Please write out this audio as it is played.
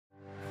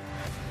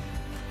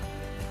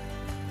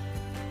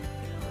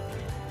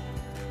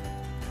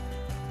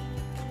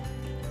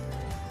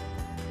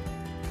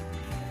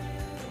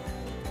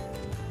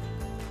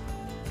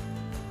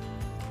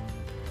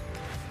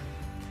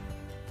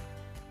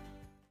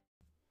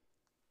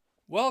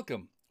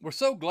Welcome. We're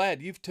so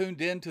glad you've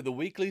tuned in to the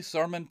weekly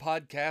sermon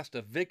podcast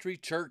of Victory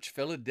Church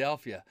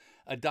Philadelphia,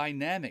 a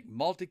dynamic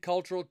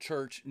multicultural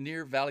church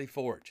near Valley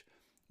Forge.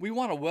 We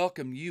want to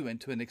welcome you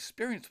into an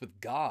experience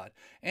with God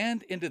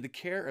and into the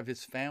care of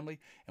His family,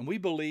 and we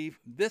believe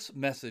this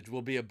message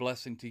will be a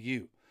blessing to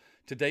you.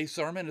 Today's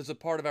sermon is a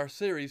part of our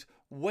series,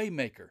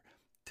 Waymaker.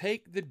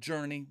 Take the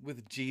journey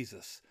with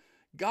Jesus.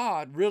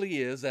 God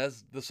really is,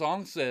 as the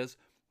song says,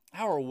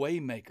 our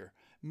Waymaker,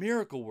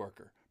 miracle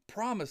worker,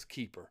 promise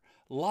keeper,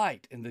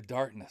 light in the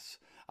darkness.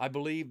 I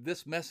believe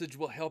this message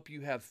will help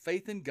you have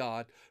faith in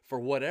God for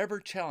whatever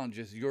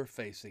challenges you're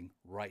facing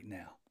right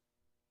now.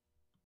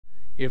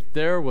 If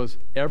there was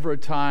ever a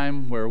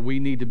time where we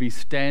need to be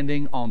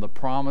standing on the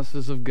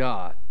promises of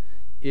God,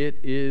 it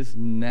is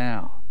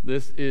now.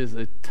 This is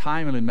a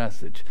timely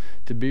message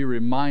to be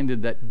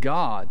reminded that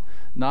God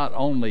not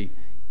only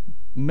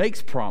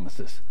makes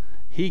promises,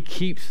 He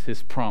keeps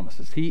His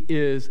promises. He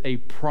is a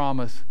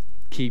promise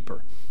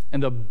keeper.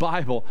 And the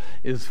Bible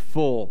is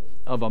full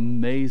of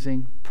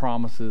amazing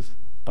promises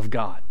of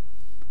God.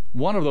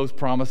 One of those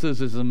promises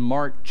is in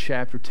Mark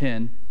chapter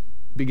 10,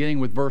 beginning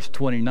with verse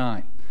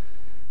 29.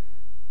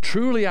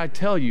 Truly I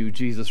tell you,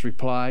 Jesus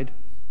replied,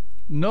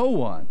 no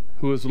one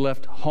who has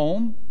left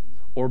home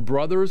or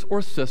brothers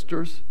or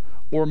sisters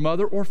or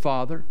mother or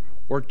father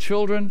or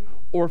children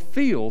or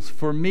fields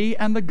for me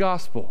and the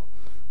gospel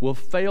will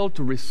fail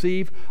to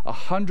receive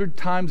 100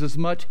 times as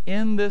much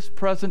in this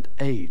present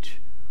age.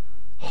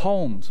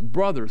 Homes,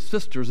 brothers,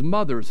 sisters,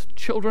 mothers,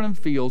 children, and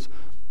fields,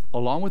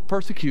 along with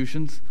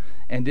persecutions,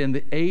 and in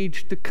the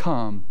age to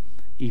come,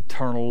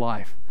 eternal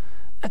life.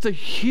 That's a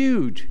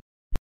huge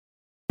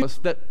promise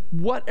that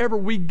whatever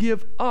we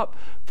give up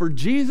for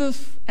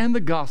Jesus and the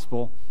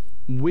gospel,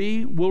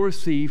 we will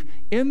receive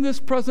in this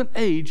present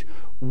age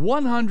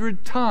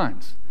 100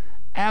 times.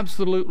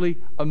 Absolutely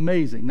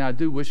amazing. Now, I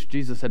do wish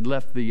Jesus had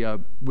left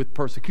the with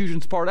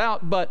persecutions part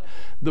out, but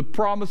the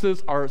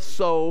promises are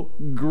so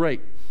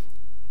great.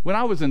 When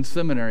I was in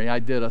seminary, I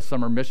did a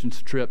summer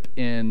missions trip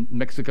in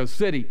Mexico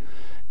City,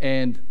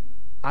 and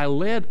I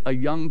led a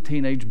young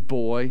teenage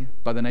boy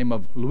by the name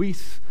of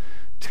Luis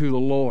to the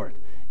Lord.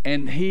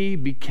 And he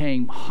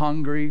became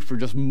hungry for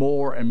just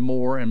more and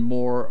more and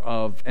more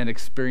of an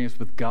experience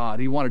with God.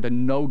 He wanted to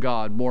know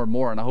God more and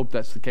more, and I hope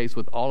that's the case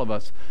with all of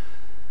us.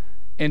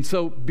 And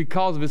so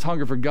because of his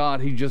hunger for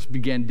God, he just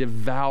began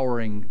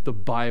devouring the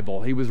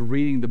Bible. He was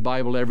reading the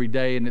Bible every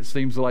day, and it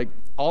seems like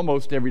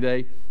almost every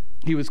day,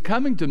 he was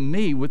coming to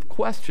me with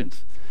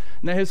questions.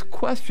 Now, his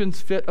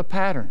questions fit a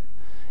pattern.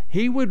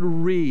 He would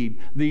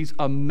read these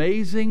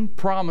amazing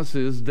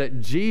promises that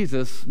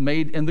Jesus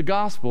made in the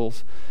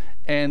Gospels,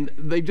 and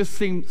they just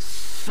seemed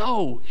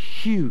so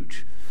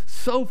huge,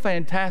 so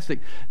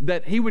fantastic,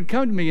 that he would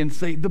come to me and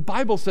say, the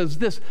Bible says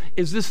this.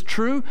 Is this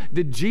true?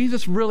 Did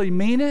Jesus really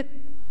mean it?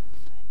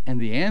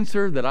 And the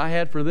answer that I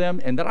had for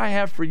them and that I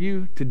have for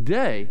you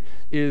today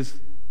is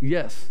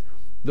yes,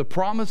 the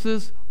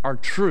promises are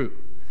true.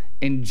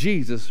 And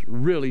Jesus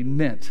really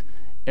meant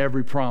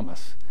every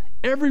promise.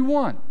 Every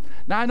one.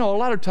 Now, I know a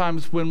lot of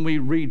times when we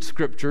read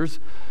scriptures,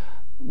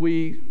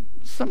 we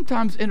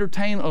sometimes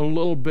entertain a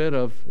little bit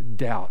of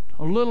doubt,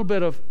 a little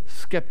bit of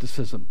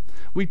skepticism.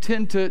 We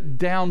tend to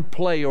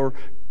downplay or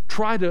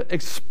try to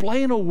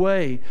explain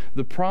away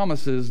the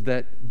promises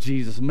that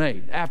Jesus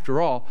made. After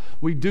all,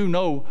 we do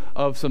know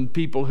of some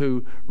people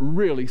who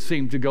really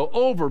seem to go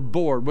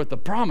overboard with the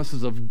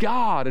promises of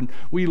God, and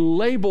we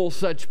label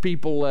such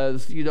people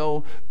as,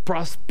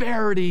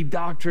 prosperity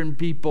doctrine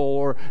people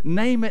or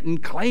name it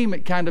and claim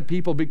it kind of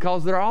people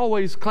because they're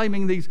always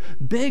claiming these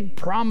big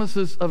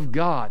promises of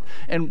God.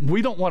 And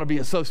we don't want to be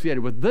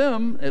associated with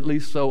them, at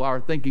least so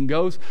our thinking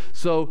goes.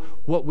 So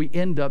what we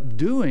end up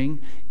doing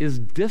is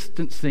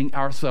distancing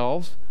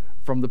ourselves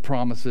from the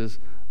promises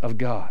of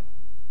God.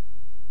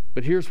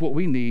 But here's what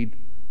we need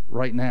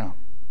right now.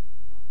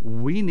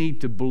 We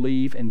need to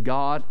believe in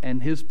God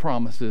and His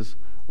promises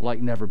like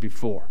never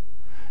before.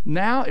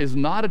 Now is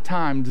not a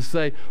time to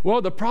say,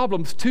 well, the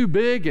problem's too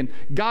big and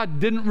God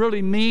didn't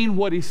really mean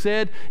what He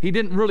said. He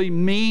didn't really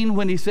mean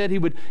when He said He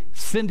would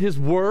send His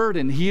word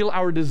and heal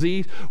our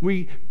disease.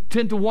 We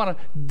tend to want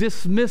to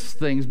dismiss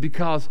things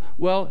because,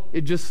 well,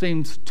 it just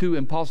seems too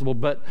impossible.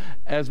 But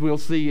as we'll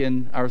see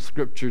in our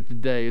scripture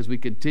today, as we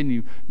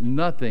continue,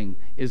 nothing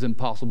is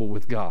impossible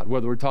with God.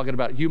 Whether we're talking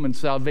about human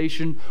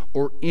salvation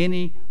or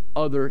any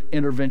other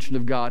intervention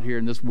of God here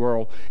in this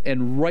world.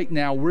 And right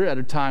now we're at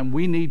a time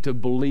we need to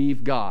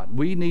believe God.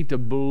 We need to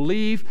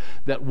believe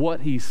that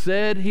what He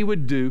said He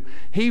would do,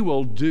 He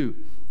will do.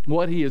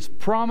 What He has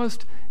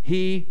promised,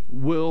 He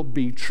will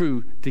be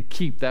true to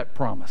keep that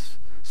promise.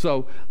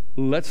 So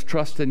let's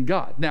trust in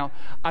God. Now,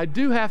 I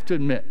do have to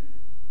admit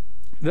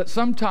that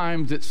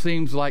sometimes it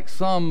seems like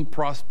some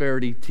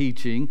prosperity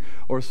teaching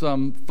or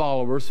some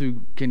followers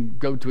who can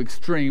go to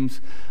extremes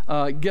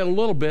get a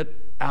little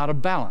bit out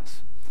of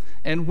balance.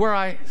 And where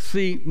I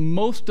see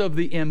most of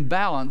the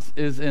imbalance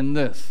is in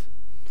this.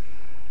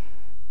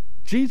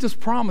 Jesus'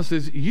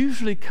 promises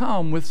usually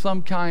come with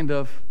some kind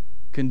of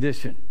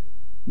condition.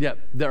 Yep,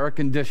 there are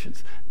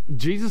conditions.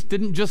 Jesus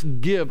didn't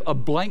just give a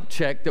blank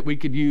check that we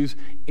could use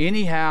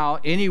anyhow,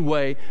 any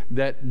way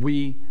that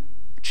we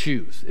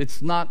choose.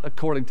 It's not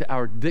according to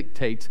our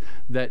dictates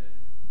that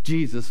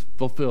Jesus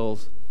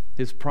fulfills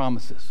his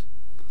promises.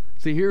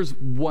 See, here's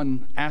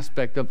one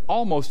aspect of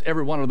almost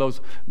every one of those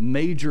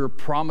major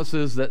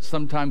promises that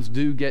sometimes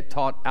do get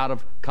taught out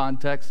of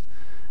context.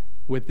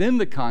 Within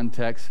the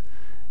context,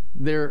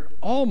 they're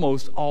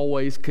almost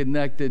always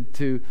connected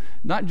to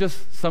not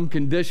just some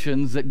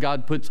conditions that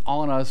God puts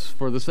on us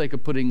for the sake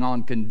of putting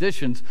on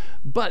conditions,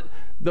 but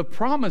the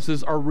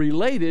promises are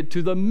related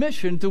to the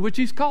mission to which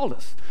he's called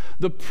us.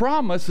 The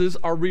promises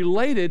are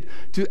related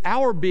to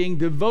our being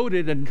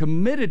devoted and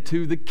committed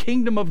to the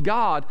kingdom of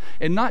God,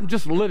 and not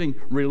just living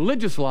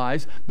religious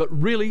lives, but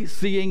really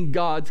seeing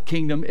God's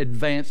kingdom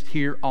advanced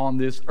here on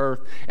this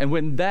earth. And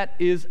when that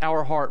is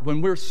our heart,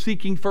 when we're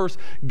seeking first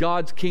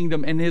God's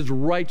kingdom and his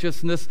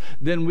righteousness,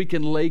 then we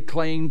can lay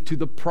claim to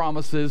the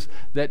promises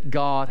that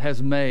God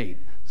has made.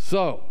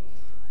 So,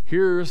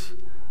 here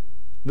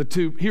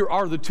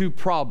are the two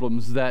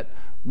problems that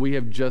we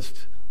have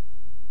just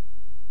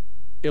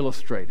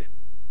illustrated.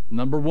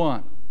 Number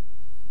one,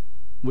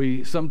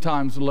 we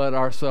sometimes let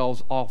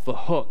ourselves off the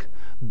hook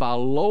by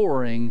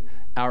lowering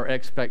our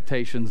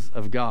expectations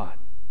of God.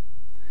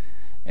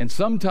 And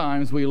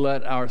sometimes we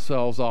let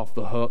ourselves off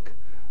the hook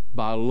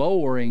by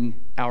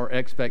lowering our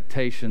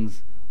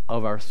expectations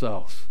of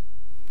ourselves.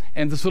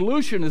 And the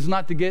solution is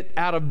not to get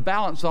out of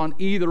balance on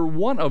either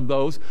one of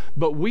those,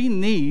 but we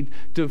need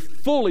to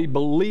fully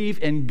believe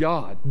in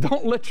God.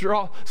 Don't let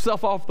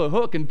yourself off the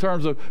hook in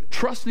terms of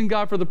trusting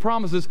God for the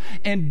promises,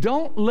 and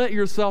don't let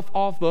yourself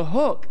off the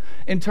hook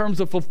in terms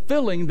of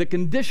fulfilling the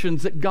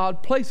conditions that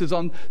God places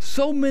on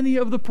so many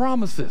of the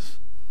promises.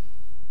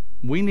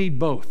 We need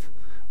both.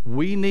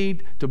 We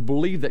need to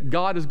believe that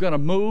God is going to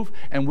move,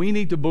 and we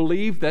need to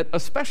believe that,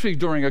 especially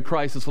during a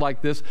crisis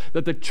like this,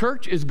 that the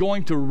church is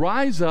going to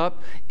rise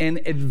up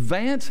and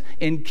advance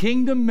in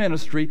kingdom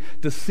ministry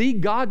to see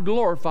God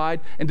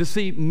glorified and to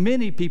see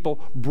many people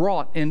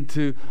brought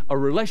into a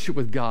relationship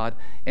with God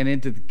and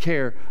into the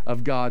care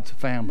of God's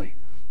family.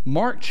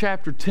 Mark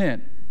chapter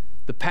 10,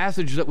 the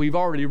passage that we've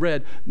already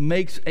read,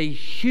 makes a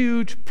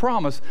huge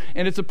promise,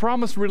 and it's a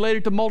promise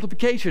related to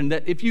multiplication,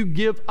 that if you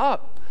give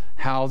up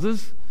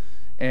houses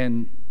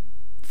and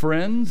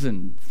friends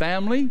and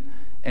family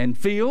and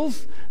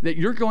fields, that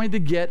you're going to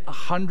get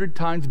 100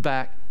 times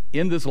back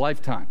in this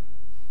lifetime.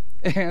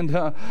 And,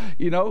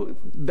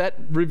 that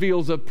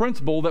reveals a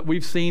principle that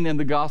we've seen in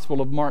the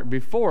Gospel of Mark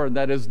before, and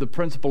that is the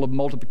principle of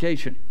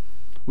multiplication.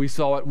 We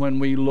saw it when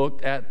we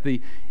looked at the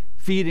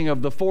feeding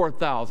of the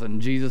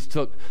 4,000. Jesus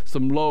took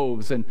some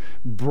loaves and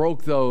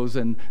broke those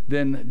and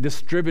then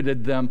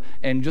distributed them,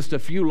 and just a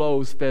few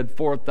loaves fed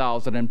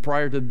 4,000. And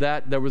prior to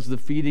that, there was the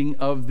feeding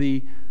of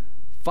the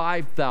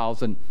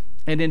 5,000.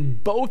 And in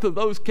both of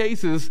those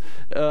cases,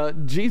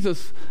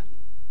 Jesus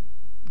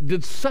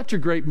did such a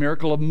great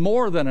miracle of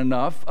more than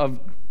enough,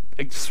 of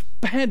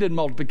expanded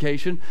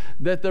multiplication,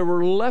 that there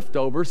were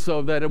leftovers,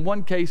 so that in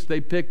one case they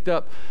picked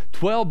up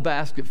 12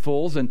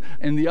 basketfuls, and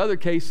in the other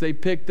case they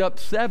picked up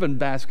 7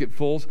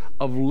 basketfuls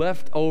of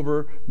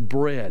leftover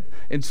bread.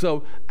 And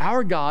so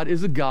our God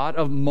is a God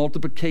of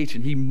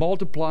multiplication. He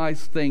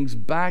multiplies things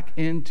back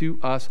into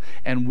us,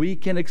 and we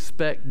can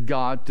expect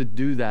God to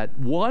do that.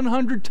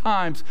 100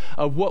 times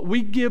of what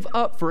we give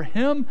up for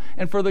him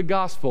and for the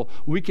gospel,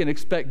 we can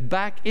expect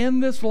back in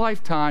this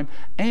lifetime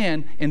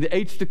and in the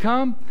age to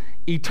come,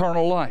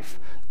 eternal life.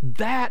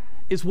 That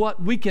is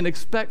what we can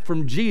expect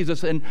from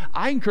Jesus, and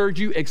I encourage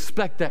you,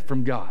 expect that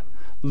from God.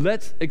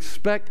 Let's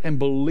expect and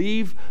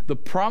believe the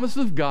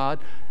promises of God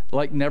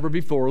like never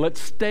before.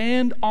 Let's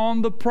stand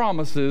on the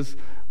promises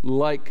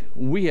like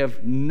we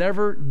have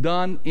never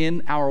done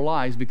in our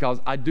lives,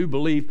 because I do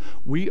believe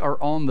we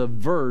are on the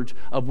verge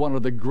of one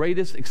of the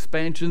greatest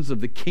expansions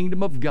of the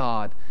kingdom of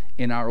God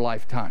in our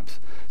lifetimes.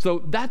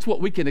 So that's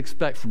what we can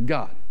expect from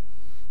God.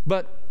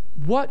 But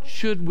what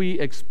should we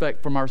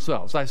expect from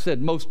ourselves? I said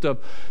most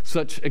of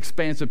such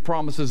expansive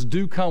promises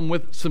do come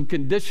with some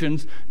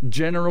conditions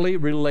generally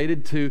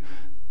related to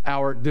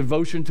our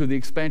devotion to the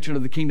expansion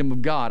of the kingdom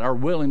of God, our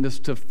willingness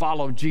to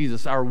follow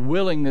Jesus, our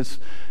willingness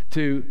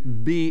to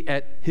be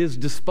at his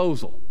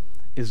disposal.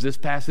 Is this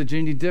passage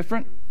any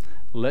different?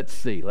 Let's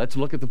see. Let's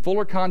look at the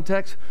fuller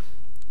context,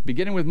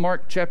 beginning with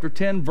Mark chapter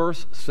 10,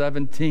 verse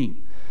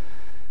 17.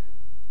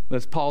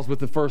 Let's pause with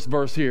the first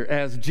verse here.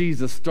 As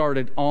Jesus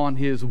started on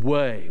his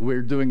way,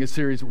 we're doing a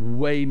series,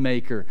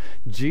 Waymaker.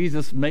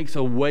 Jesus makes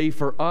a way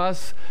for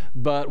us,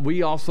 but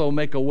we also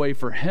make a way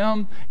for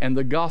him. And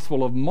the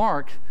Gospel of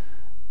Mark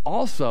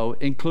also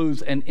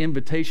includes an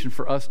invitation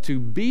for us to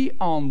be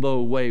on the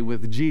way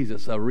with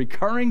Jesus, a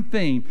recurring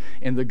theme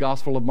in the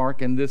Gospel of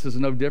Mark, and this is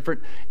no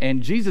different.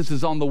 And Jesus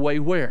is on the way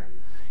where?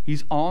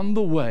 He's on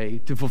the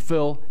way to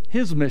fulfill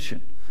his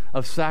mission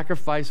of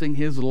sacrificing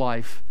his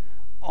life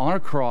on a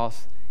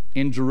cross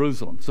in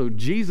Jerusalem. So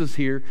Jesus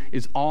here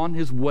is on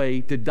his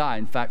way to die.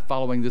 In fact,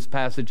 following this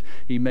passage,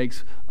 he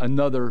makes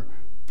another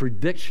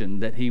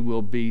prediction that he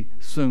will be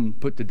soon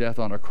put to death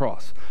on a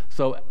cross.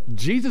 So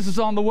Jesus is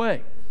on the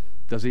way.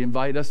 Does he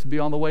invite us to be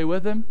on the way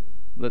with him?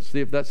 Let's see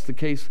if that's the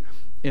case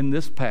in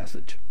this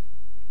passage.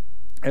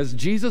 As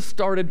Jesus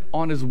started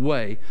on his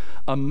way,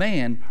 a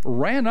man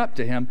ran up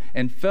to him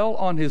and fell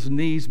on his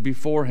knees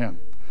before him.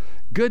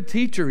 "Good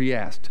teacher," he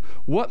asked,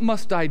 "what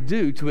must I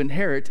do to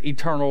inherit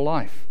eternal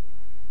life?"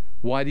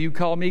 "Why do you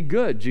call me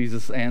good?"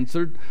 Jesus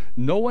answered.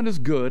 "No one is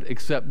good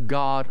except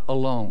God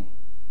alone."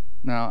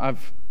 Now,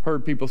 I've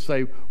heard people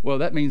say, well,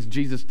 that means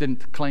Jesus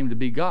didn't claim to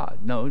be God.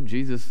 No,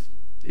 Jesus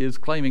is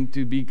claiming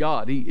to be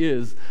God. He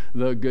is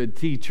the good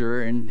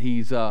teacher, and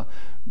he's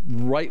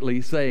rightly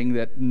saying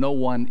that no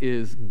one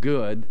is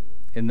good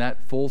in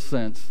that full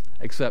sense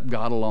except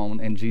God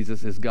alone, and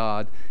Jesus is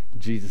God.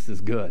 Jesus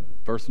is good.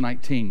 Verse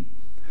 19,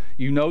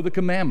 "You know the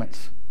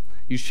commandments.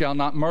 You shall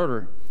not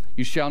murder.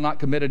 You shall not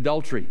commit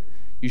adultery.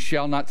 You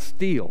shall not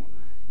steal.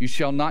 You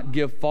shall not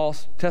give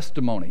false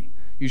testimony.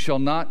 You shall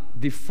not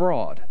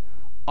defraud.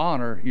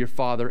 Honor your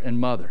father and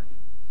mother."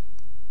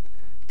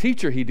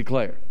 "Teacher," he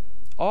declared,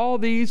 "all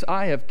these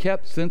I have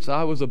kept since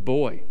I was a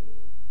boy."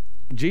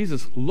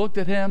 Jesus looked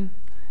at him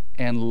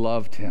and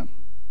loved him.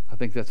 I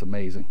think that's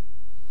amazing.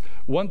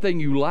 "One thing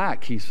you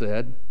lack," he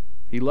said.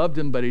 He loved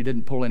him, but he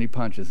didn't pull any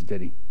punches,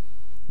 did he?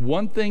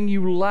 "One thing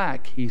you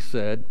lack," he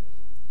said.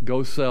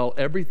 "Go sell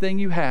everything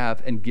you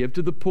have and give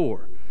to the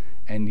poor,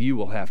 and you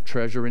will have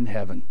treasure in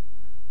heaven.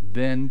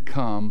 Then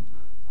come,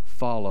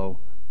 follow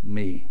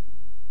me."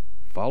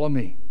 Follow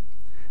me.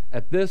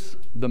 At this,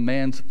 the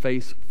man's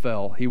face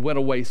fell. He went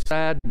away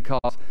sad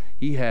because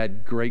he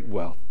had great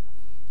wealth.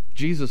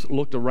 Jesus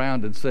looked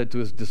around and said to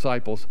his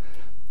disciples,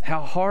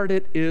 "How hard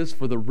it is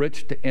for the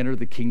rich to enter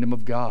the kingdom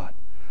of God."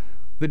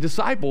 The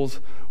disciples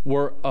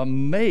were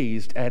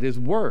amazed at his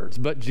words,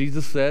 but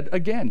Jesus said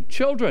again,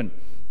 "Children,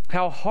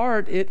 how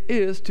hard it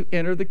is to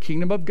enter the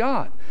kingdom of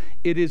God.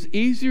 It is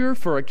easier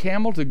for a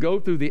camel to go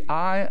through the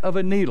eye of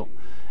a needle."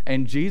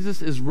 And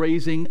Jesus is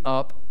raising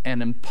up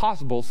an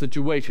impossible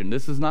situation.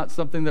 This is not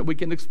something that we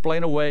can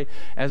explain away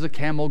as a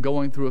camel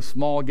going through a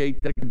small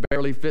gate that can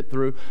barely fit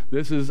through.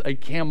 This is a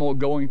camel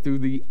going through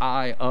the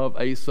eye of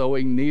a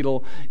sewing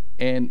needle,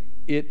 and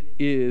it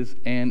is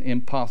an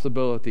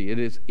impossibility. It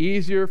is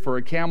easier for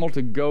a camel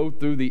to go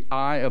through the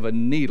eye of a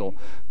needle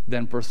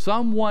than for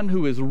someone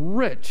who is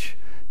rich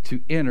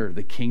to enter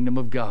the kingdom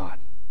of God.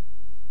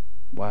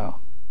 Wow.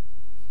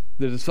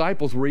 The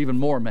disciples were even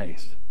more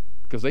amazed,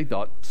 because they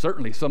thought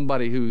certainly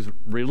somebody who's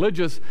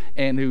religious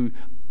and who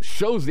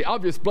shows the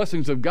obvious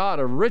blessings of God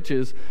or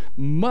riches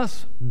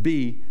must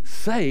be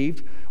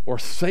saved, or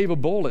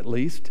savable at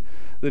least.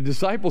 The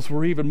disciples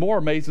were even more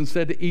amazed and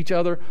said to each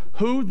other,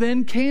 "Who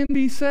then can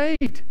be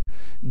saved?"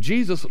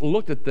 Jesus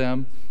looked at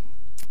them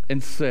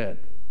and said,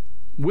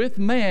 "With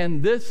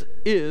man this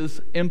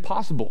is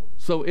impossible."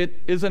 So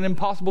it is an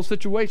impossible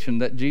situation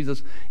that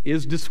Jesus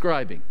is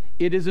describing.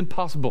 It is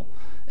impossible.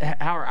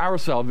 Our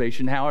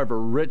salvation, however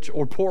rich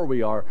or poor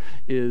we are,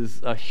 is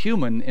a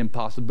human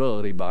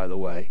impossibility, by the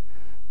way.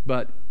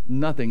 But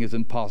nothing is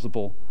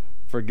impossible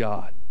for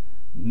God.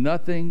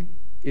 Nothing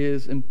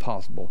is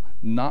impossible,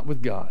 not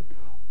with God.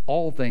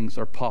 All things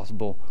are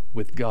possible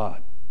with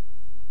God.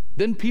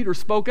 Then Peter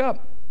spoke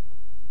up.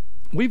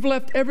 "We've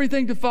left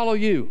everything to follow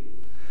you."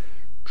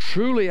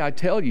 "Truly I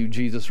tell you,"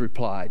 Jesus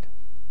replied,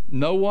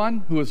 "no one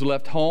who has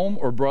left home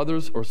or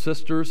brothers or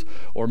sisters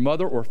or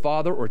mother or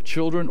father or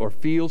children or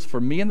fields for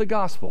me and the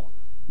gospel,"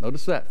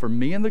 notice that, "for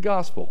me and the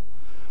gospel,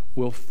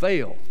 will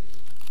fail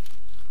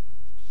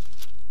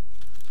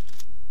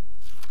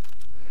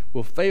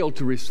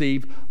to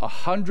receive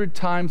 100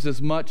 times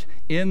as much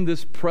in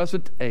this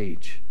present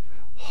age: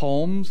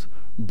 homes,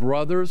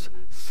 brothers,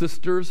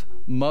 sisters,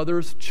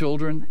 mothers,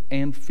 children,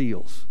 and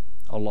fields,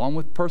 along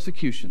with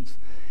persecutions,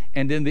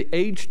 and in the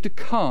age to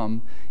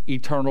come,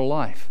 eternal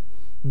life.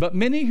 But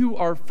many who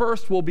are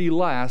first will be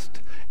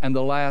last, and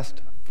the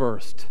last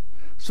first."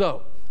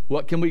 So,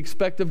 what can we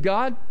expect of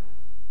God?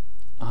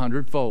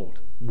 100-fold.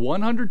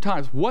 100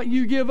 times. What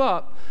you give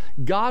up,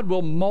 God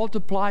will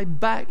multiply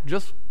back,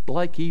 just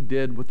like he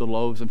did with the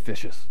loaves and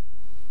fishes.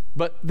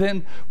 But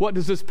then, what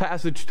does this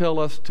passage tell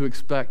us to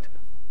expect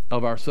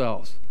of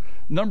ourselves?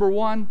 Number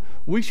one,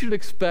 we should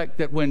expect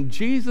that when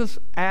Jesus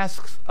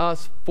asks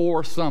us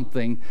for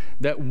something,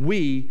 that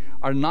we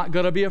are not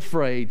going to be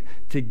afraid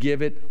to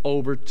give it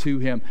over to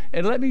him.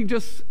 And let me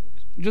just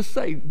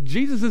say,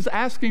 Jesus is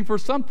asking for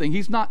something.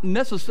 He's not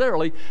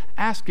necessarily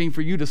asking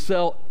for you to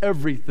sell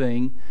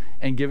everything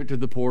and give it to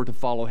the poor to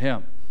follow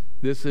him.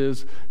 This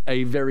is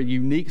a very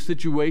unique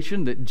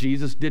situation that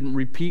Jesus didn't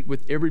repeat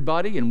with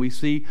everybody, and we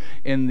see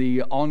in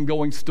the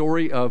ongoing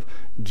story of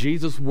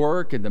Jesus'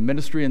 work and the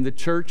ministry in the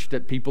church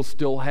that people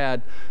still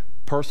had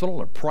personal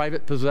or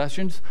private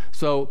possessions.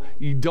 So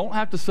you don't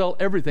have to sell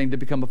everything to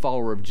become a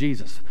follower of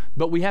Jesus.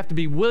 But we have to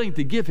be willing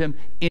to give him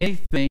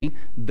anything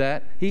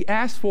that he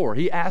asks for.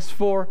 He asks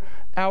for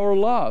our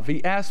love.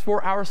 He asks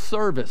for our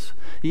service.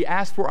 He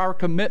asks for our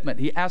commitment.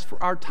 He asks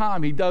for our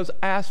time. He does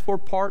ask for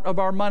part of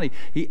our money.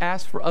 He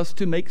asks for us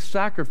to make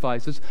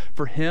sacrifices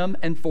for him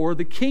and for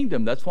the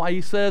kingdom. That's why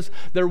he says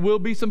there will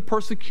be some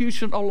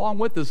persecution along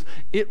with us.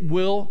 It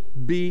will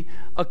be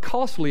a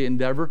costly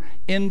endeavor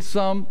in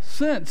some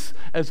sense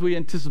as we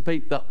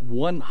anticipate the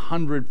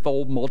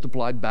 100-fold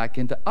multiplied back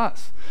into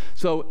us.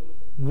 So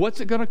what's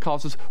it going to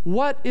cost us?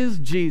 What is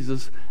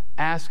Jesus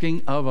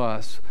asking of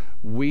us?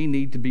 We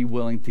need to be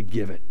willing to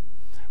give it.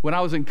 When I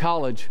was in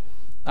college,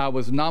 I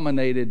was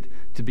nominated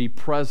to be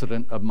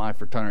president of my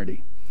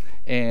fraternity.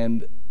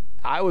 And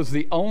I was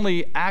the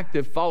only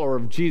active follower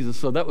of Jesus,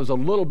 so that was a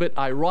little bit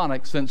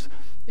ironic since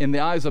in the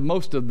eyes of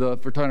most of the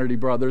fraternity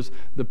brothers,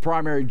 the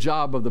primary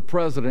job of the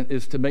president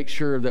is to make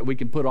sure that we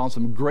can put on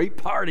some great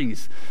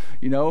parties.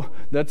 You know,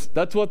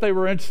 that's what they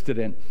were interested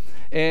in.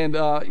 And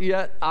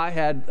yet I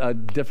had a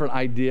different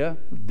idea,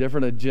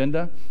 different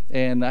agenda,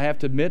 and I have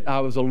to admit I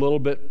was a little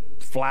bit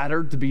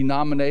flattered to be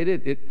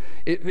nominated.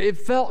 It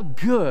felt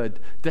good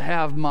to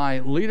have my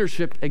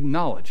leadership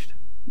acknowledged.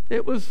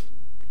 It was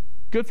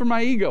good for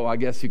my ego, I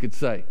guess you could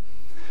say.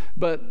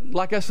 But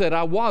like I said,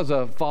 I was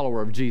a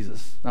follower of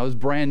Jesus. I was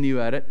brand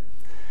new at it,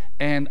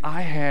 and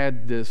I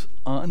had this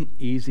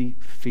uneasy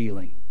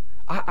feeling.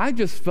 I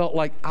just felt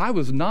like I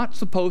was not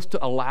supposed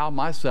to allow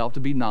myself to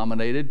be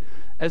nominated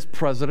as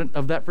president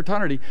of that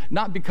fraternity,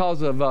 not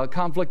because of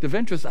conflict of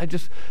interest. I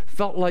just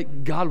felt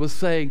like God was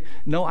saying,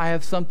 no, I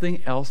have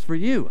something else for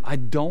you. I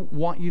don't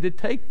want you to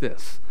take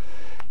this.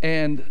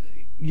 And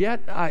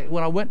yet,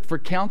 when I went for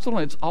counsel,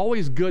 and it's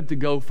always good to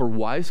go for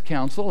wise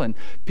counsel, and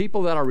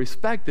people that are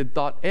respected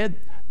thought,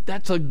 Ed,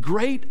 that's a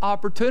great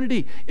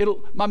opportunity.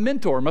 My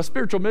mentor, my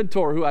spiritual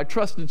mentor, who I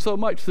trusted so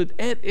much, said,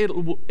 Ed,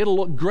 it'll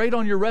look great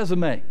on your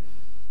resume.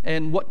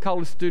 And what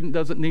college student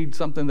doesn't need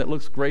something that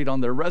looks great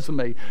on their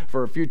resume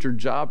for a future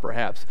job,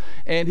 perhaps?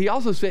 And he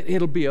also said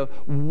it'll be a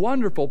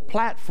wonderful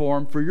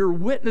platform for your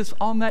witness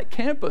on that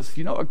campus.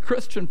 You know, a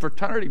Christian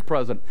fraternity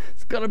president.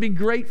 It's going to be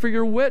great for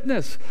your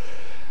witness.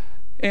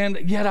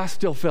 And yet I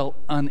still felt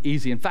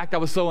uneasy. In fact, I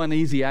was so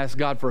uneasy, I asked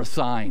God for a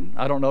sign.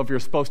 I don't know if you're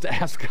supposed to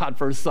ask God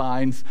for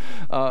signs,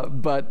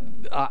 but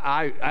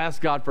I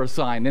asked God for a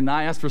sign. And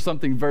I asked for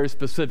something very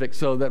specific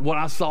so that when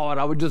I saw it,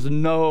 I would just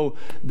know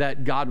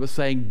that God was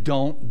saying,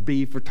 don't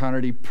be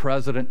fraternity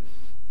president.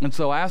 And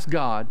so I asked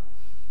God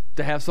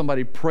to have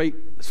somebody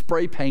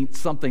spray paint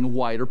something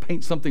white or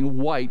paint something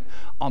white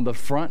on the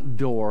front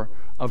door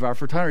of our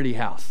fraternity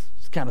house.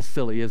 It's kind of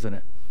silly, isn't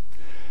it?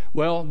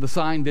 Well, the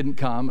sign didn't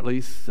come, at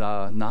least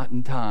not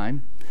in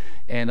time,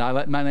 and I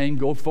let my name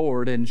go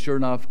forward, and sure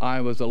enough, I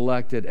was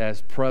elected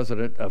as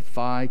president of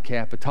Phi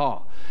Kappa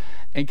Tau.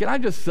 And can I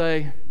just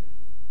say,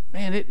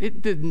 man,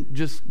 it didn't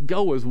just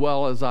go as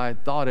well as I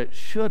thought it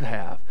should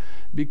have,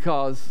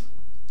 because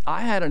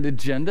I had an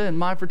agenda, and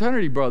my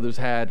fraternity brothers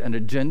had an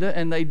agenda,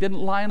 and they didn't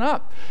line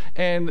up.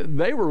 And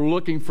they were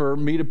looking for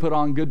me to put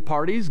on good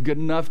parties, good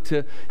enough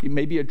to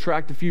maybe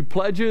attract a few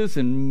pledges,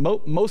 and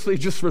mostly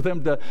just for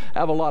them to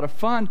have a lot of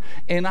fun.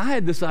 And I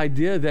had this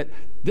idea that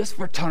this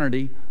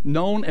fraternity,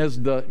 known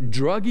as the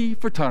druggy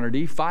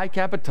fraternity, Phi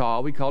Kappa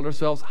Tau, we called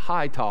ourselves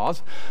High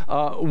Taus,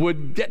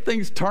 would get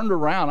things turned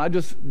around. I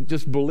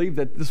just believed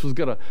that this was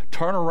going to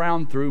turn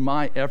around through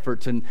my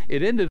efforts, and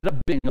it ended up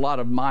being a lot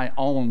of my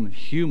own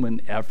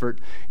human effort,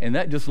 and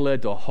that just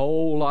led to a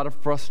whole lot of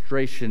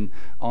frustration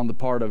on the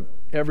part of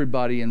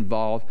everybody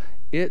involved.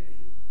 It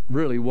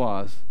really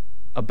was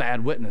a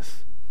bad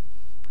witness.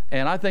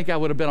 And I think I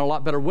would have been a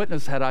lot better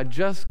witness had I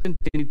just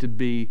continued to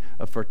be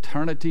a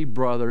fraternity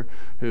brother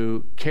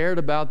who cared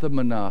about them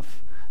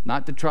enough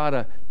not to try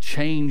to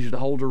change the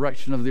whole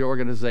direction of the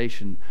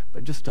organization,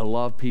 but just to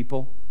love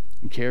people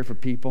and care for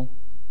people.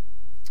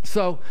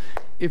 So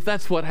if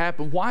that's what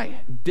happened,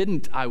 why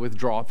didn't I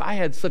withdraw? If I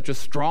had such a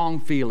strong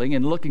feeling,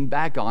 and looking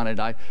back on it,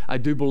 I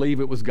do believe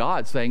it was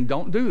God saying,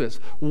 don't do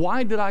this.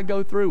 Why did I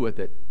go through with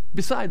it,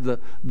 besides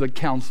the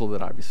counsel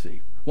that I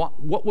received?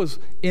 What was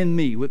in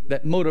me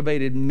that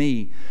motivated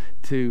me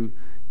to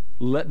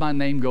let my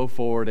name go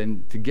forward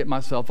and to get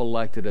myself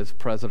elected as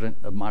president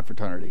of my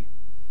fraternity?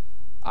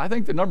 I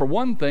think the number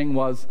one thing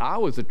was I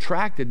was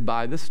attracted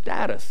by the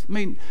status. I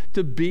mean,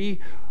 to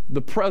be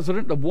the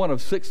president of one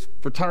of 6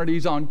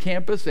 fraternities on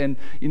campus, and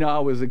I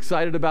was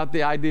excited about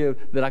the idea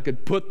that I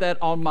could put that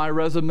on my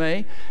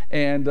resume,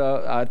 and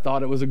I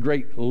thought it was a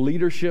great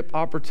leadership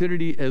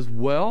opportunity as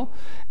well.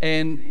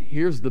 And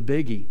here's the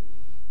biggie.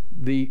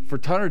 The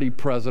fraternity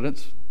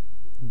presidents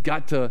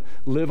got to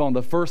live on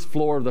the first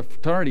floor of the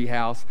fraternity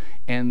house,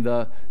 and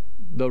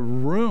the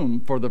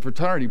room for the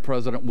fraternity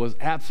president was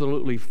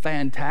absolutely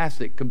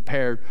fantastic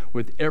compared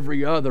with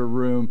every other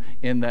room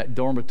in that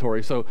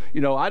dormitory. So,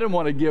 I didn't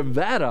want to give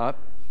that up.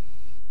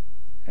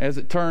 As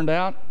it turned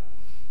out,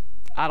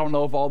 I don't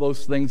know if all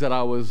those things that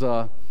I was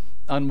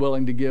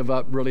unwilling to give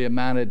up really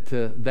amounted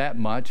to that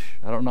much.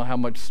 I don't know how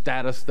much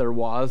status there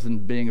was in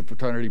being a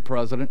fraternity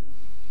president.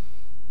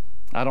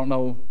 I don't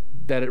know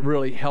that it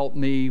really helped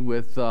me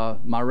with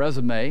my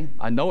resume.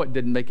 I know it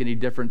didn't make any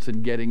difference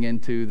in getting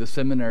into the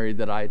seminary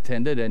that I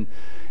attended, and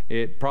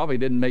it probably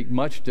didn't make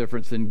much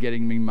difference in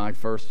getting me my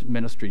first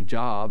ministry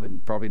job,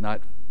 and probably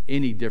not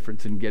any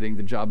difference in getting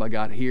the job I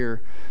got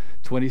here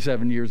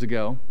 27 years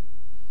ago.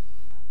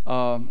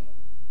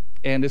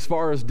 And as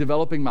far as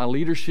developing my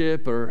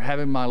leadership or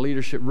having my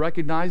leadership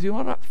recognized, you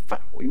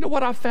know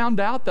what I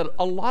found out? That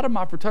a lot of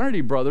my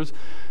fraternity brothers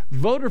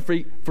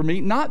voted for me,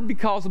 not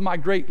because of my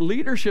great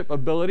leadership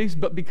abilities,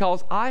 but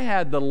because I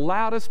had the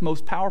loudest,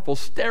 most powerful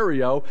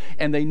stereo,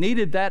 and they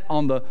needed that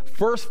on the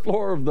first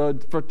floor of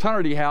the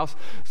fraternity house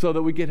so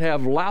that we could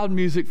have loud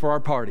music for our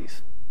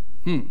parties.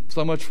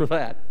 So much for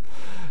that.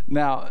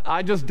 Now,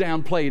 I just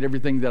downplayed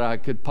everything that I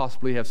could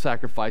possibly have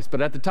sacrificed,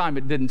 but at the time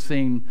it didn't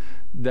seem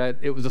that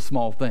it was a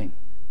small thing,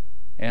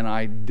 and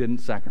I didn't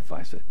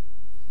sacrifice it.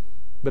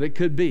 But it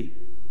could be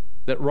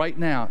that right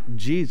now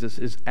Jesus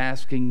is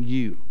asking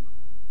you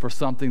for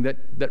something that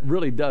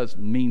really does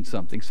mean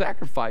something.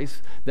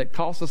 Sacrifice that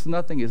costs us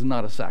nothing is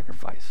not a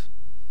sacrifice.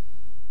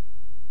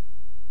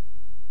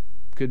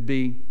 Could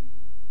be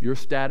your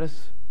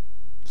status,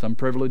 some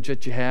privilege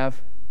that you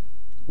have,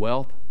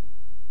 wealth,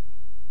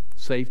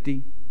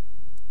 safety,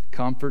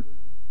 comfort.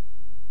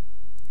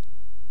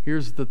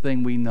 Here's the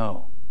thing we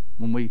know.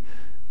 When we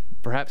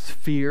perhaps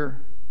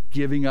fear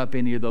giving up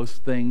any of those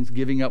things,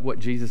 giving up what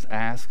Jesus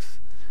asks,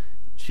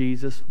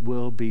 Jesus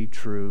will be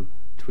true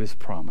to his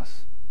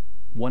promise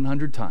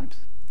 100 times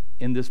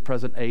in this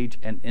present age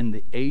and in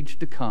the age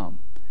to come,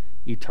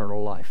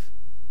 eternal life.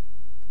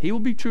 He will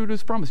be true to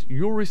his promise.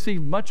 You'll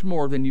receive much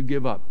more than you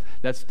give up.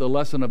 That's the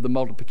lesson of the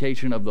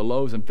multiplication of the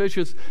loaves and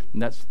fishes,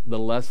 and that's the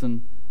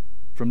lesson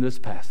from this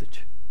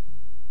passage.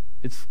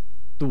 It's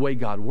the way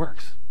God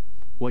works.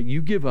 What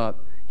you give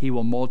up, he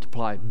will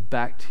multiply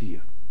back to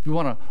you. If you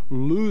want to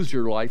lose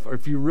your life, or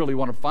if you really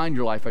want to find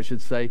your life, I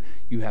should say,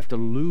 you have to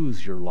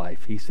lose your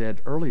life. He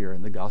said earlier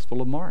in the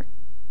Gospel of Mark.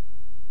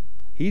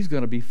 He's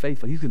going to be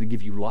faithful. He's going to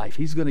give you life.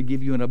 He's going to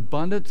give you an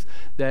abundance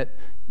that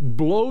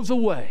blows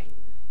away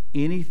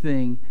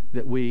anything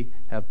that we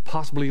have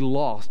possibly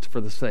lost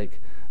for the sake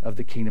of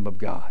the kingdom of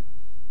God.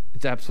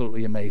 It's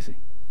absolutely amazing.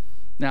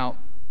 Now,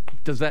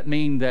 does that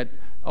mean that,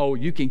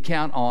 you can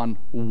count on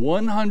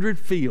 100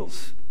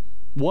 fields,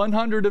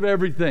 100 of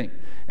everything?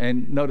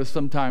 And notice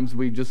sometimes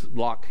we just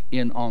lock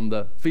in on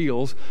the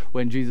fields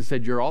when Jesus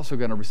said you're also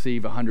going to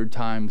receive 100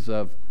 times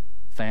of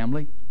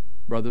family,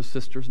 brothers,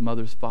 sisters,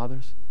 mothers,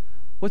 fathers.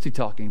 What's he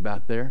talking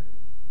about there?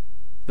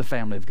 The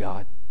family of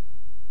God.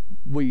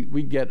 We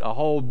get a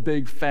whole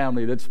big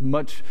family that's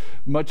much,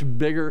 much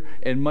bigger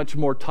and much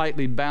more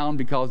tightly bound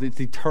because it's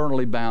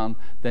eternally bound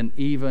than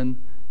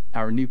even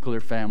our nuclear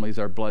families,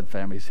 our blood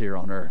families here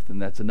on earth. And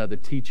that's another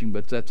teaching,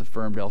 but that's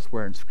affirmed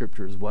elsewhere in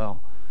Scripture as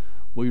well.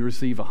 We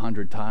receive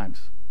 100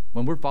 times.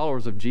 When we're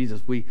followers of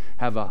Jesus, we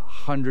have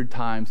 100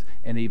 times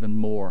and even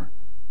more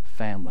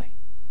family.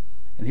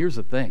 And here's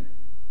the thing.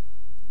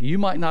 You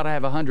might not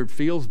have 100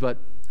 fields, but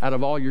out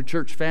of all your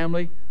church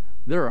family,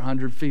 there are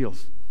 100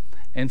 fields.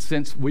 And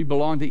since we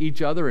belong to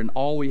each other and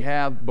all we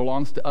have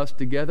belongs to us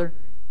together,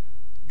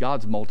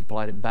 God's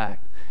multiplied it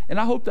back. And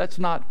I hope that's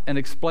not an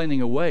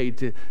explaining away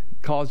to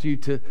cause you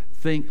to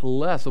think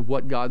less of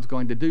what God's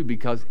going to do,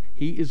 because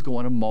he is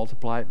going to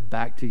multiply it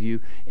back to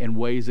you in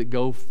ways that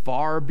go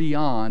far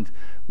beyond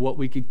what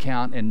we could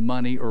count in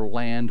money or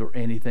land or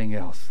anything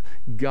else.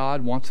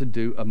 God wants to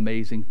do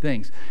amazing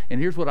things. And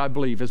here's what I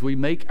believe. As we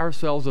make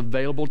ourselves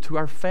available to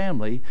our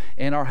family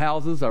and our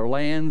houses, our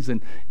lands,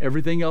 and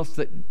everything else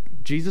that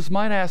Jesus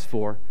might ask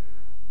for,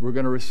 we're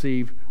going to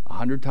receive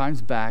 100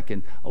 times back.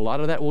 And a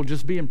lot of that will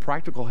just be in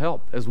practical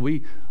help as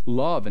we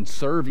love and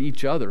serve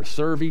each other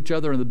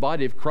in the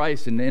body of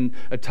Christ. And in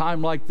a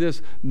time like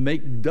this,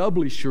 make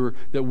doubly sure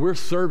that we're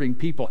serving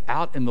people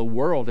out in the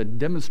world and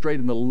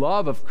demonstrating the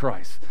love of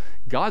Christ.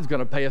 God's going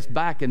to pay us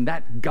back in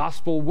that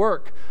gospel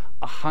work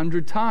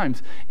 100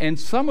 times. And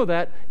some of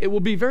that, it will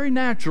be very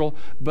natural,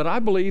 but I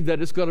believe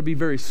that it's going to be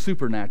very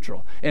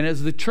supernatural. And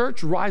as the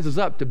church rises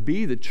up to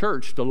be the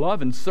church, to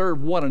love and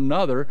serve one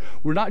another,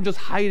 we're not just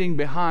hiding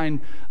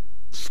behind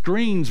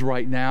screens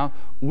right now.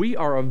 We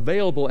are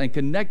available and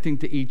connecting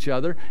to each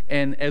other,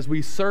 and as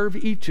we serve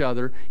each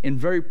other in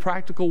very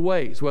practical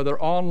ways, whether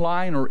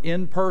online or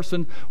in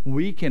person,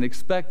 we can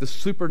expect the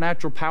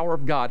supernatural power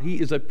of God.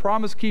 He is a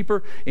promise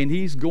keeper, and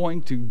he's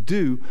going to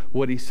do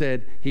what he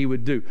said he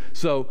would do.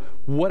 So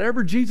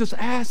whatever Jesus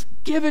asks,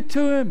 give it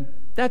to him.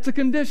 That's a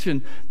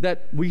condition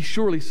that we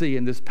surely see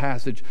in this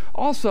passage.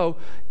 Also,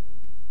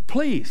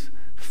 please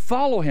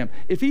follow him.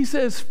 If he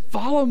says,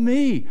 follow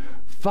me,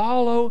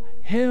 follow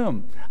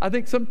him. I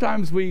think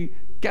sometimes we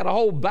got to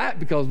hold back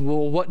because,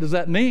 well, what does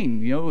that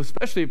mean?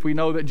 Especially if we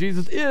know that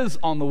Jesus is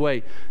on the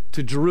way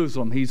to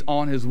Jerusalem. He's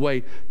on his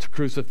way to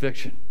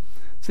crucifixion.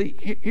 See,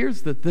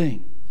 here's the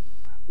thing.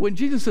 When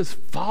Jesus says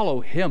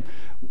follow him,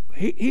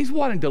 he's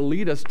wanting to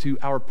lead us to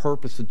our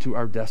purpose and to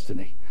our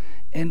destiny.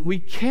 And we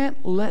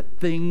can't let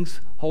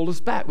things hold us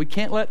back. We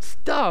can't let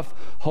stuff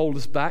hold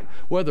us back,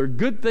 whether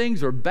good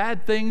things or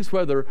bad things,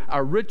 whether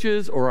our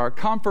riches or our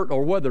comfort,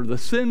 or whether the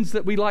sins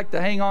that we like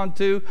to hang on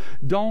to.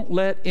 Don't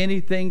let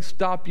anything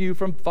stop you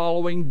from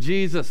following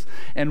Jesus.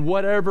 And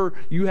whatever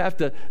you have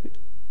to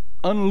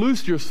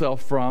unloose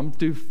yourself from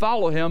to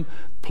follow him,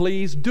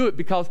 please do it,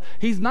 because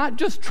he's not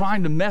just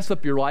trying to mess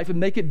up your life and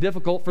make it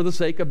difficult for the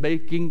sake of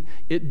making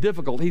it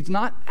difficult. He's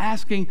not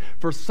asking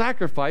for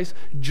sacrifice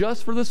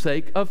just for the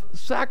sake of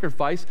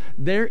sacrifice.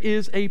 There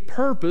is a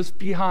purpose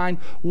behind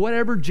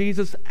whatever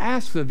Jesus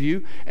asks of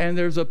you, and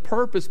there's a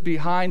purpose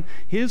behind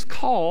his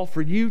call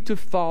for you to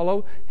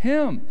follow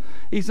him.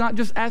 He's not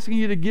just asking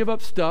you to give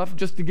up stuff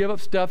just to give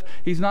up stuff.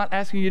 He's not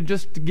asking you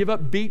just to give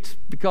up beets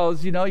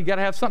because, you got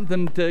to have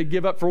something to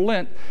give up for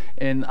Lent.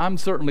 And I'm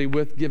certainly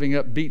with giving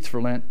up beets for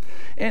Lent.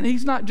 And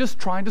he's not just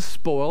trying to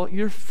spoil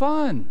your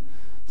fun.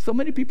 So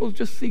many people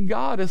just see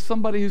God as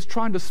somebody who's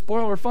trying to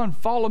spoil their fun.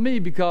 Follow me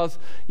because,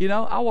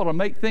 I want to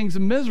make things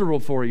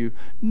miserable for you.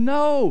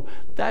 No,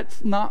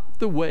 that's not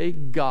the way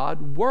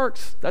God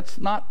works. That's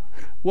not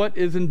what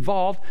is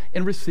involved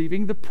in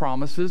receiving the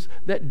promises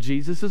that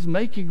Jesus is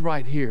making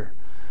right here.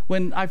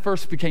 When I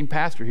first became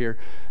pastor here,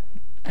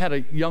 I had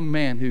a young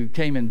man who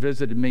came and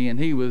visited me, and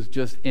he was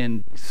just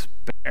in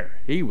despair.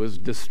 He was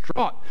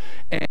distraught.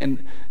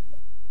 And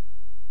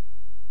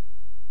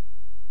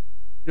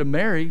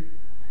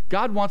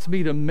God wants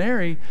me to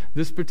marry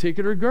this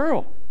particular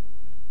girl.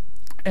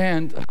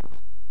 And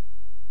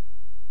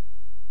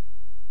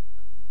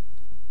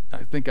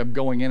I think I'm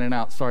going in and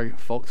out. Sorry,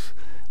 folks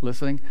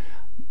listening.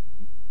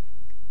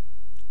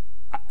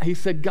 He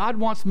said, God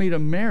wants me to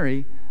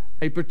marry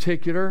a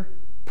particular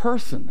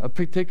person, a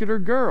particular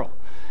girl.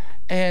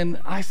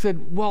 And I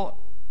said, well,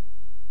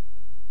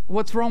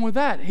 what's wrong with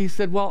that? He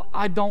said, well,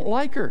 I don't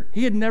like her.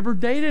 He had never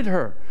dated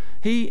her.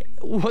 He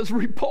was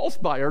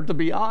repulsed by her, to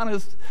be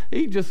honest.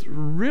 He just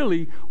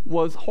really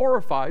was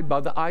horrified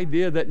by the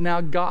idea that now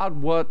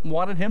God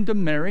wanted him to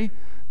marry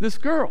this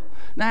girl.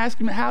 Now I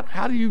asked him,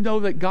 how do you know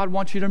that God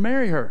wants you to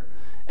marry her?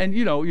 And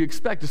you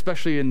expect,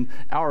 especially in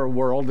our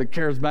world, the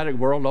charismatic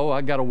world,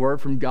 I got a word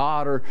from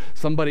God, or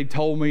somebody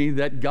told me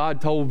that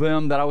God told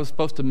them that I was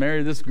supposed to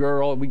marry this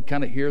girl. We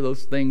kind of hear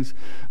those things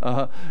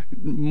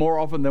more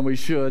often than we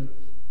should.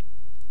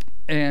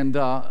 And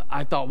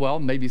I thought, well,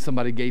 maybe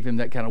somebody gave him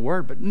that kind of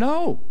word. But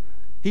no,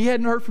 he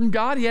hadn't heard from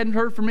God. He hadn't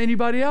heard from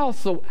anybody else.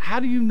 So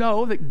how do you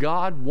know that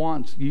God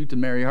wants you to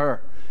marry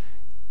her?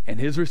 And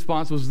his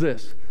response was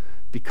this: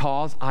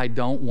 because I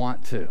don't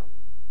want to.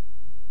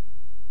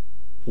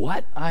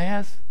 What? I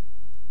asked.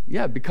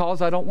 Yeah,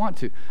 because I don't want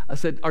to. I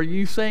said, are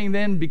you saying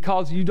then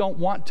because you don't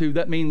want to,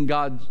 that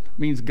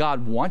means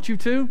God wants you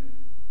to?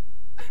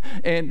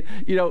 And,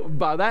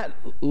 by that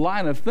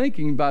line of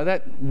thinking, by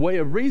that way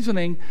of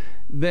reasoning,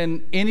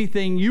 then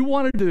anything you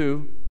want to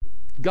do,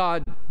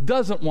 God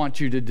doesn't want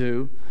you to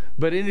do.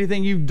 But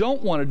anything you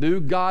don't want to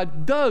do,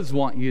 God does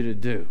want you to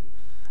do.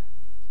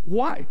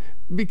 Why?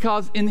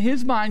 Because in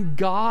his mind,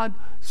 God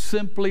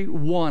simply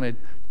wanted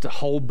to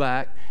hold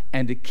back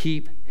and to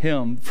keep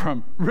him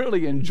from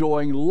really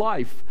enjoying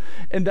life.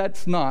 And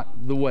that's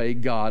not the way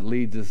God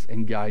leads us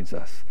and guides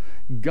us.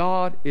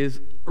 God is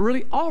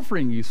really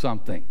offering you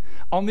something.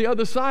 On the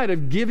other side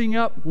of giving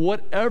up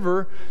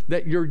whatever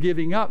that you're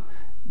giving up,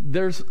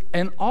 there's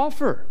an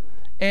offer.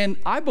 And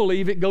I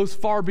believe it goes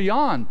far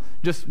beyond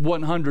just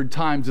 100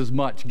 times as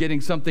much,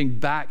 getting something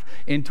back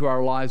into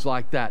our lives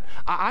like that.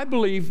 I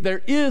believe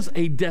there is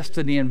a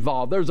destiny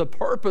involved. There's a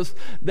purpose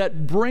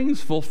that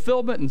brings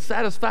fulfillment and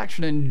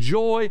satisfaction and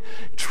joy,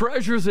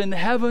 treasures in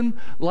heaven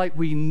like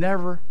we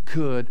never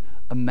could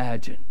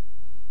imagine.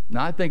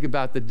 Now, I think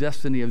about the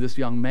destiny of this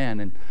young man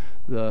and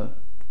the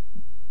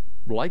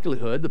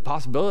likelihood, the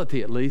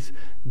possibility at least,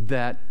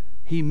 that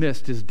he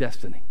missed his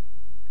destiny.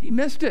 He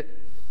missed it.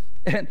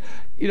 And,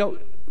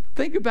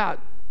 think about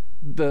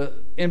the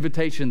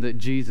invitation that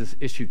Jesus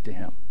issued to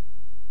him.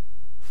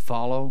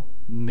 Follow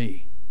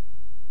me.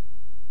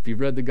 If you've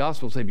read the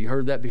Gospels, have you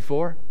heard that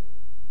before?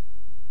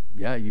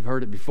 Yeah, you've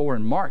heard it before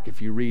in Mark.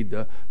 If you read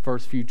the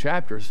first few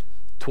chapters,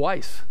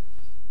 twice,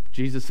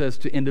 Jesus says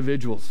to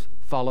individuals,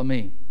 follow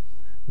me.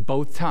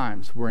 Both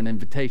times were an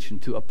invitation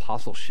to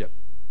apostleship.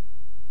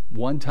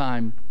 One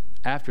time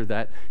after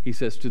that, he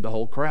says to the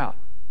whole crowd,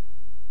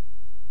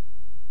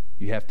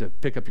 you have to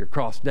pick up your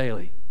cross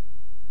daily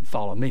and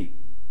follow me.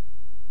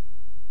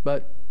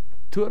 But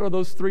two out of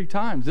those three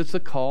times, it's a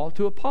call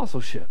to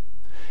apostleship.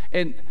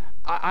 And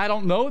I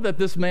don't know that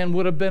this man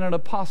would have been an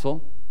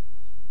apostle.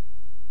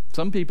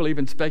 Some people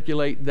even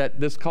speculate that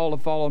this call to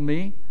follow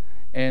me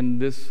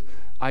and this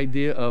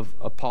idea of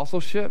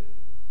apostleship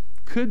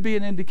could be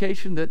an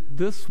indication that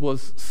this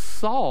was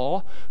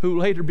Saul, who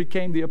later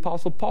became the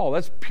Apostle Paul.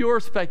 That's pure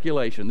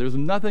speculation. There's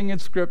nothing in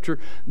Scripture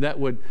that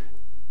would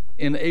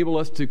enable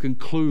us to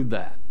conclude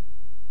that.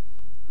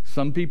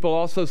 Some people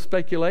also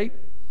speculate,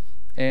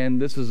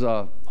 and this is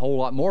a whole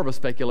lot more of a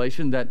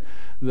speculation, that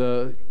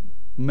the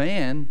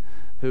man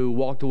who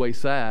walked away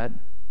sad,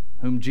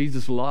 whom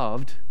Jesus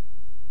loved,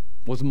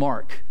 was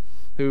Mark,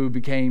 who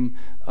became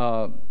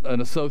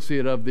an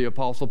associate of the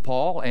Apostle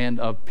Paul and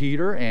of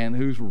Peter, and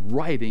who's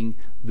writing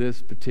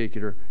this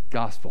particular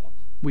gospel.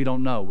 We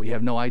don't know. We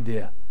have no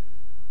idea.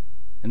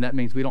 And that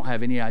means we don't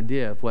have any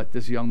idea of what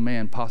this young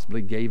man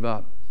possibly gave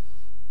up.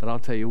 But I'll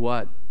tell you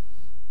what,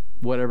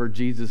 whatever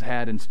Jesus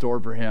had in store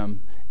for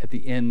him at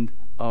the end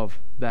of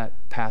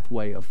that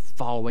pathway of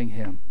following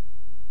him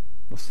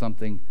was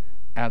something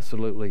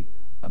absolutely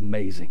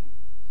amazing.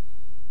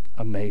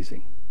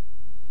 Amazing.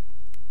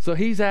 So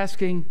he's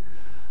asking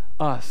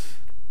us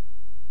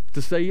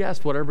to say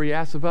yes, whatever he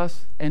asks of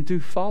us, and to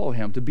follow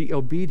him, to be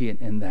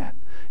obedient in that.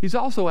 He's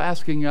also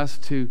asking us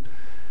to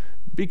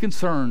be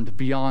concerned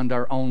beyond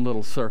our own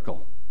little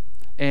circle.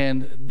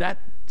 And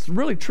that's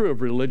really true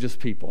of religious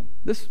people.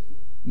 This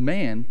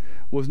man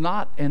was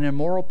not an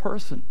immoral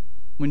person.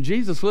 When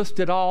Jesus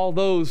listed all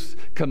those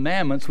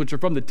commandments, which are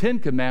from the 10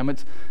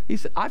 Commandments, he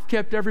said, I've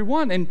kept every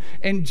one.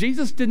 And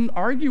Jesus didn't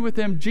argue with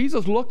him.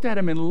 Jesus looked at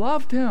him and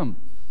loved him.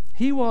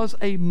 He was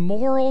a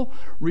moral,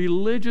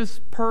 religious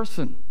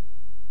person.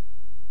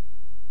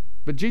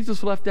 But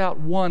Jesus left out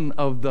one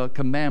of the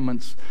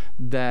commandments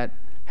that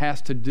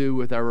has to do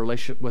with our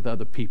relationship with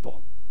other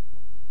people.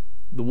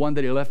 The one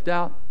that he left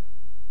out,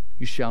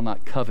 you shall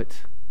not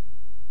covet.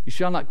 You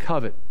shall not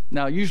covet.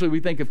 Now, usually we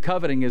think of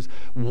coveting as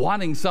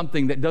wanting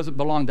something that doesn't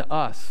belong to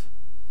us.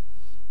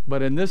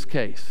 But in this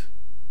case,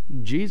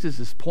 Jesus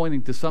is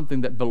pointing to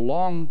something that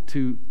belonged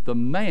to the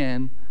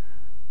man,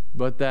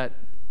 but that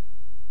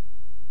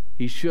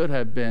he should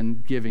have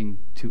been giving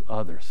to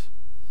others.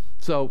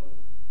 So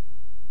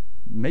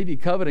maybe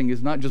coveting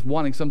is not just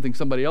wanting something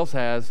somebody else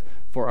has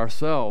for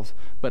ourselves,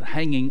 but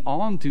hanging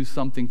on to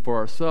something for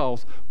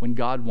ourselves when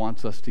God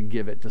wants us to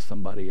give it to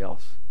somebody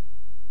else.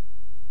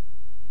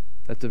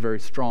 That's a very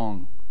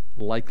strong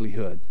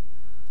likelihood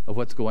of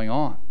what's going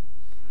on.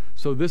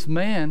 So this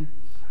man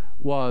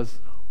was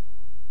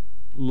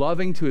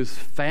loving to his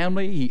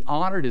family. He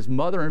honored his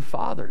mother and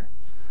father,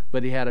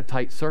 but he had a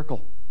tight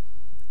circle.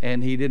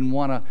 And he didn't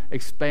want to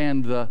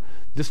expand the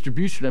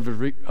distribution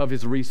of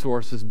his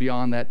resources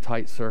beyond that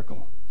tight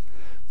circle.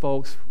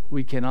 Folks,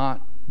 we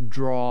cannot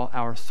draw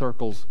our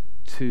circles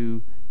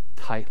too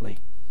tightly.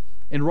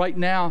 And right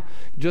now,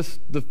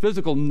 just the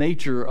physical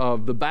nature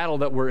of the battle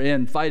that we're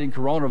in, fighting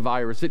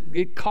coronavirus,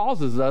 it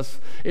causes us,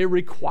 it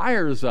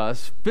requires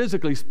us,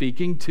 physically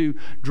speaking, to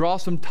draw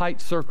some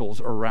tight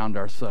circles around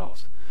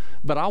ourselves.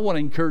 But I want to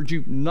encourage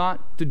you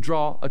not to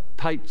draw a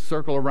tight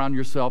circle around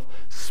yourself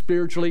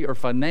spiritually or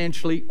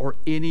financially or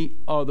any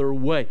other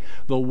way.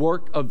 The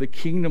work of the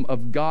kingdom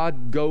of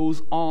God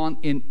goes on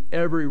in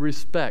every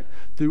respect,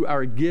 through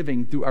our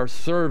giving, through our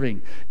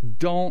serving.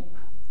 Don't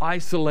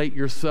isolate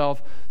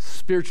yourself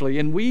spiritually.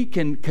 And we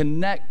can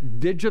connect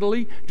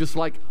digitally, just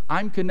like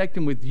I'm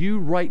connecting with you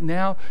right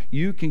now.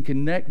 You can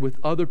connect with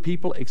other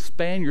people,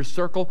 expand your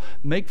circle,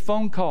 make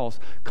phone calls,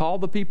 call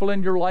the people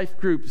in your life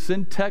group,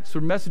 send texts or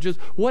messages,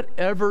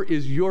 whatever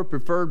is your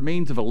preferred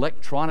means of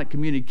electronic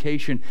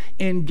communication.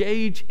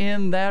 Engage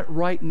in that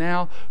right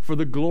now for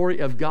the glory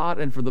of God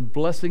and for the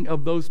blessing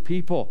of those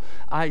people.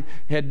 I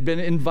had been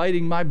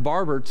inviting my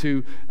barber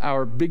to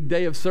our big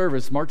day of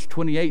service, March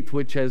 28th,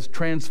 which has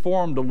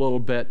transformed a little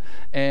bit.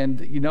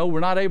 And, we're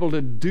not able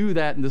to do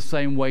that in the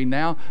same way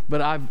now,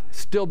 but I've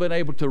still been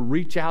able to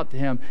reach out to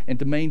him and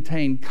to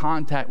maintain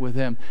contact with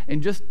him.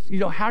 And just,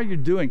 how you're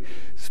doing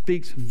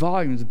speaks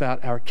volumes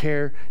about our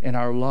care and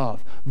our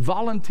love.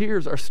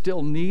 Volunteers are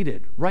still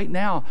needed. Right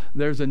now,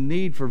 there's a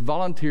need for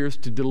volunteers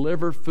to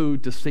deliver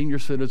food to senior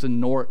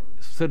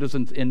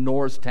citizens in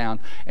Norristown.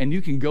 And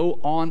you can go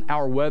on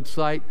our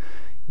website,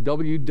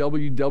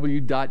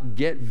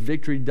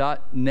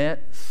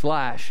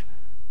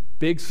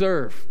 www.getvictory.net/Big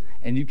Serve,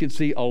 and you can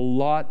see a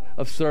lot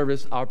of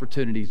service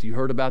opportunities. You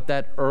heard about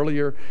that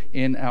earlier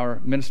in our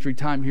ministry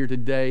time here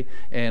today,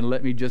 and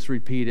let me just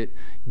repeat it: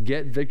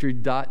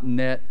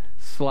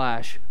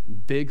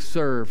 getvictory.net/Big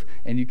Serve,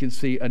 and you can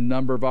see a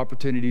number of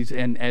opportunities.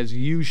 And as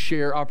you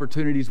share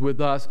opportunities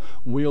with us,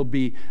 we'll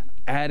be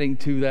adding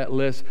to that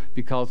list,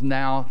 because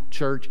now,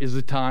 church, is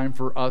the time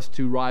for us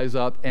to rise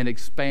up and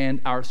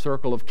expand our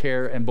circle of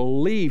care and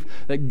believe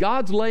that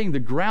God's laying the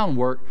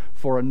groundwork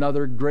for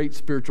another great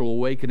spiritual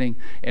awakening.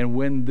 And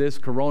when this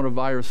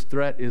coronavirus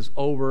threat is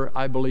over,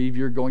 I believe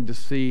you're going to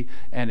see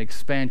an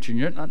expansion.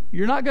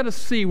 You're not going to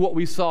see what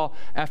we saw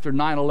after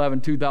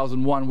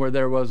 9/11/2001, where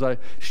there was a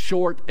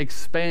short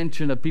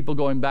expansion of people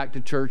going back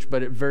to church,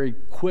 but it very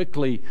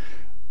quickly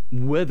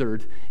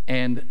withered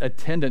and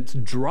attendance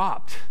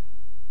dropped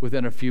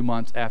within a few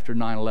months after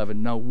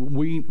 9/11. No,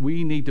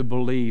 we need to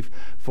believe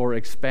for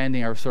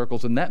expanding our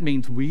circles, and that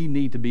means we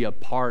need to be a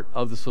part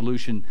of the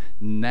solution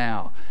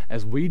now.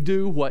 As we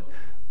do what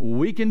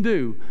we can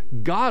do,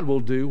 God will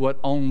do what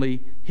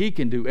only He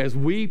can do. As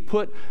we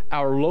put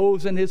our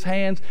loaves in His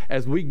hands,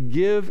 as we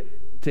give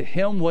to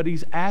Him what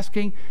He's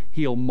asking,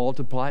 He'll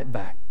multiply it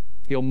back.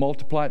 He'll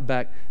multiply it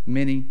back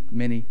many,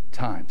 many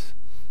times.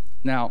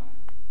 Now,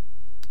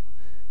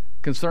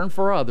 concern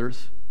for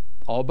others,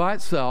 all by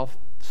itself,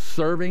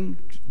 serving,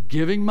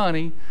 giving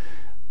money,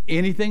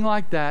 anything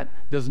like that,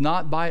 does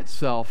not by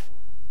itself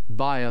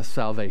buy us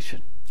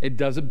salvation. It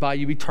doesn't buy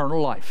you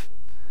eternal life.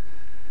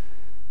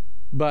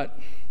 But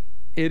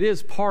it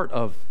is part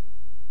of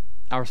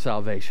our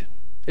salvation.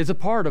 It's a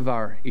part of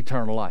our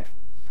eternal life.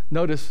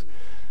 Notice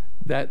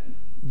that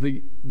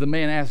the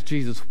man asked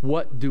Jesus,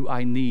 what do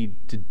I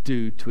need to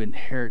do to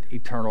inherit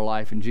eternal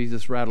life? And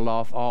Jesus rattled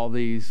off all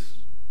these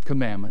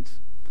commandments.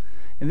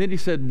 And then he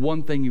said,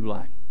 one thing you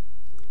lack.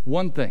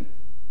 One thing.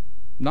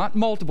 Not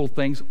multiple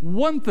things,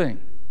 one thing.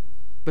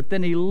 But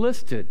then he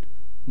listed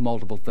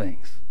multiple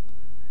things.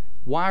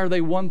 Why are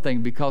they one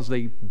thing? Because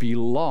they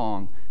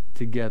belong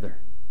together.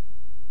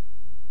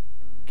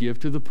 Give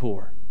to the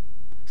poor.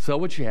 Sell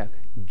what you have.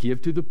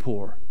 Give to the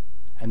poor.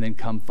 And then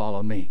come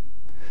follow me.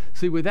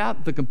 See,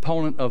 without the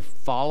component of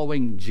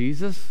following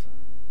Jesus,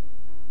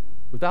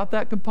 without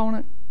that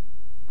component,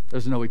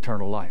 there's no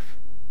eternal life.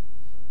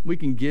 We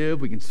can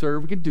give, we can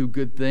serve, we can do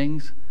good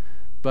things,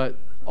 but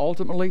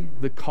ultimately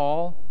the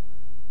call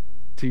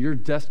to your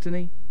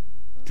destiny,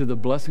 to the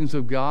blessings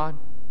of God,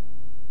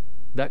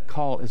 that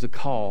call is a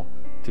call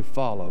to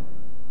follow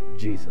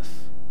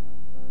Jesus.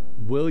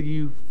 Will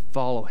you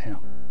follow him?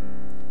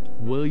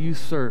 Will you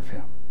serve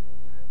him?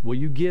 Will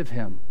you give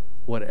him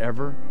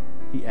whatever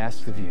he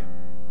asks of you?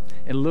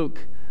 In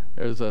Luke,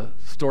 there's a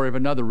story of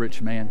another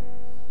rich man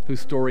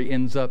whose story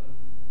ends up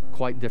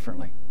quite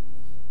differently.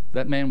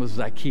 That man was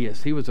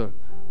Zacchaeus. He was a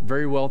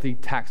very wealthy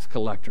tax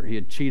collector. He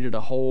had cheated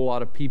a whole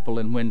lot of people.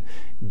 And when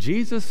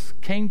Jesus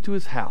came to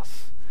his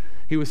house,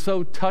 he was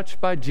so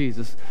touched by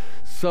Jesus,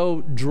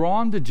 so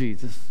drawn to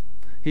Jesus,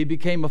 he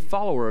became a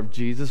follower of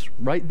Jesus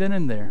right then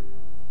and there.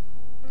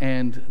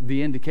 And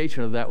the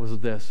indication of that was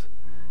this.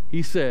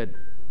 He said,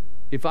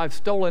 if I've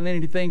stolen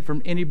anything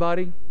from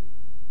anybody,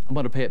 I'm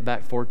going to pay it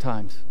back 4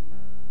 times.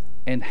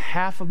 And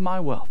half of my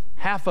wealth,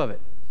 half of it,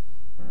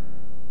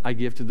 I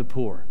give to the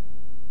poor.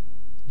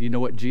 Do you know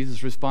what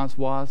Jesus' response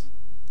was?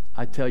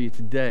 I tell you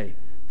today,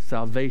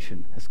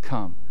 salvation has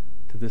come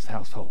to this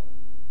household.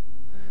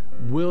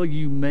 Will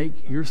you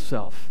make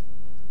yourself,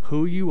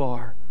 who you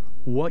are,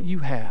 what you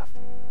have,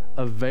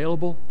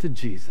 available to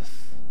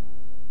Jesus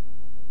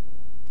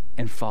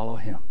and follow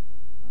him?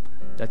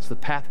 That's the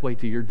pathway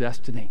to your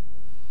destiny.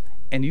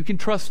 And you can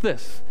trust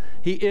this.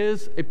 He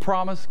is a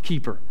promise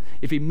keeper.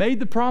 If he made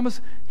the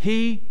promise,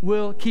 he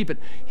will keep it.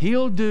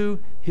 He'll do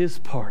his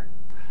part.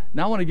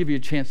 Now I want to give you a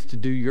chance to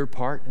do your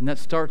part, and that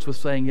starts with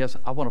saying, yes,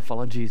 I want to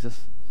follow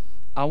Jesus.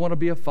 I want to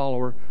be a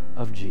follower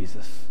of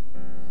Jesus.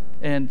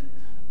 And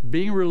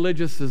being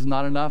religious is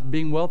not enough.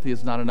 Being wealthy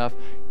is not enough.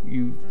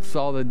 You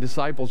saw the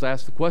disciples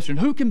ask the question,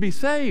 who can be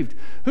saved?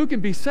 Who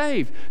can be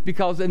saved?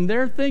 Because in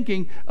their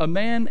thinking, a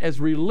man as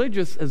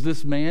religious as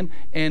this man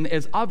and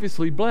as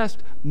obviously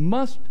blessed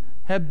must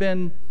have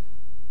been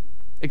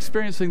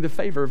experiencing the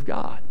favor of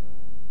God.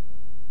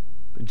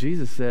 But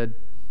Jesus said,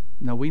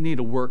 no, we need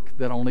a work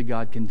that only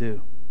God can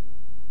do.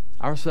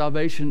 Our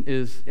salvation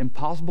is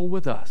impossible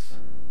with us,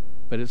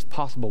 but it's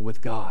possible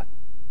with God.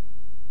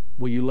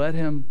 Will you let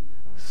him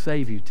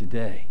save you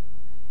today?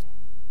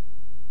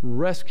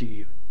 Rescue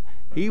you.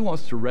 He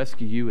wants to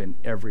rescue you in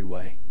every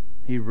way.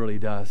 He really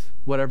does.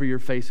 Whatever you're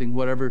facing,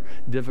 whatever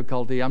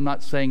difficulty, I'm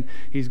not saying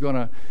he's going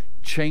to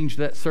change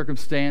that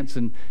circumstance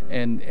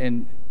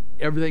and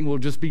everything will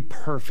just be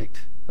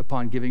perfect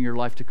upon giving your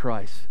life to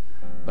Christ.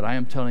 But I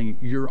am telling you,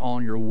 you're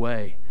on your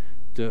way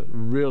to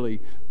really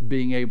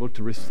being able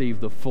to receive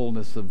the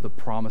fullness of the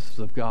promises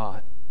of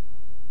God.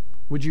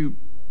 Would you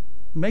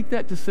make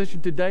that decision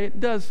today?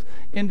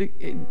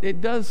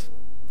 It does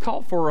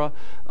call for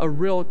a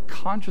real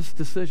conscious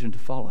decision to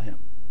follow him.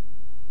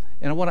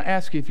 And I want to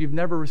ask you, if you've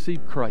never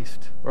received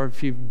Christ, or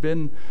if you've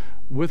been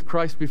with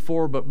Christ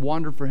before but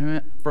wandered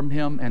from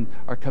him and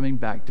are coming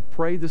back, to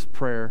pray this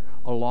prayer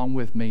along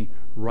with me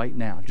right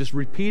now. Just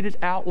repeat it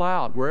out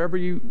loud wherever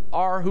you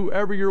are,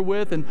 whoever you're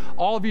with, and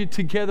all of you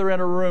together in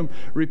a room.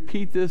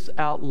 Repeat this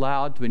out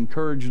loud to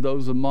encourage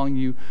those among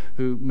you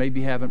who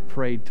maybe haven't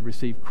prayed to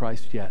receive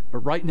Christ yet. But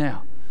right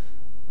now,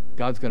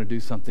 God's going to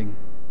do something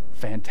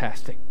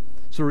fantastic.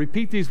 So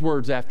repeat these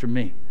words after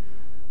me.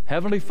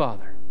 Heavenly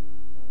Father,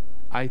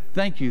 I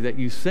thank you that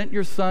you sent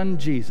your Son,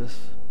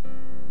 Jesus,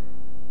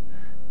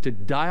 to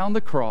die on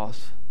the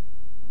cross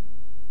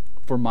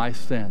for my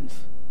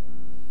sins.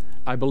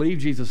 I believe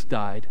Jesus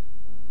died,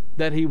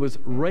 that he was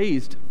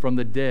raised from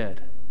the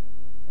dead,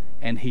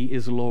 and he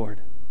is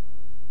Lord.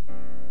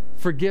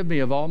 Forgive me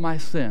of all my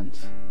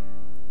sins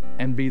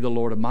and be the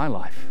Lord of my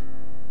life.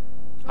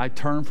 I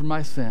turn from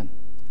my sin.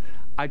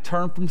 I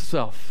turn from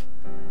self.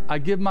 I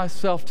give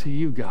myself to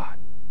you, God.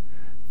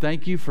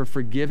 Thank you for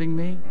forgiving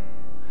me.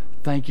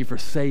 Thank you for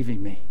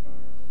saving me.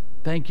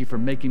 Thank you for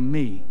making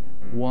me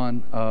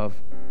one of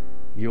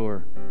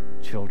your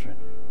children.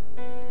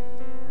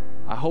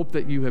 I hope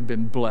that you have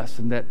been blessed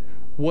and that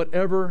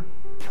whatever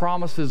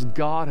promises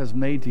God has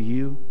made to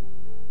you,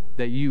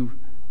 that you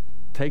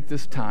take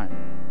this time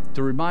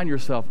to remind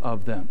yourself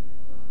of them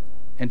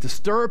and to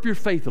stir up your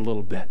faith a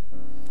little bit.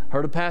 I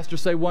heard a pastor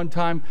say one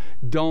time,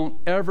 don't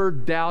ever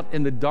doubt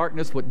in the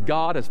darkness what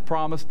God has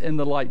promised in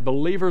the light.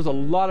 Believers, a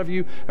lot of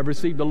you have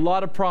received a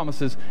lot of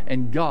promises,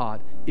 and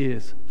God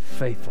is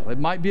faithful. It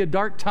might be a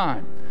dark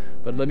time,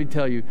 But let me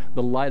tell you,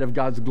 the light of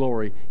God's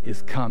glory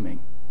is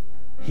coming.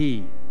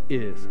 He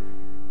is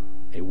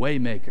a way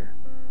maker,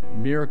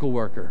 miracle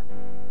worker,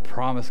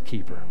 promise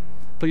keeper.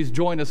 Please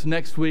join us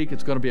next week.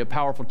 It's going to be a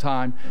powerful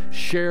time.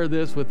 Share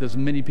this with as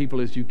many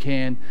people as you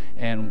can,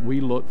 and we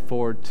look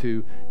forward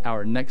to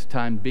our next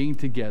time being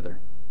together.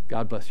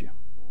 God bless you.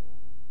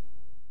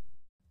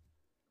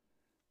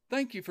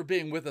 Thank you for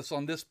being with us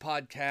on this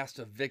podcast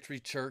of Victory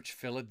Church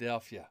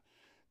Philadelphia.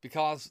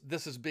 Because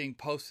this is being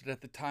posted at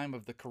the time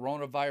of the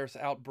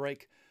coronavirus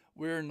outbreak,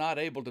 we're not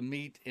able to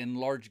meet in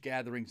large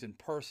gatherings in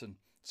person.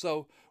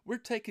 So we're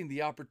taking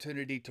the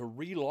opportunity to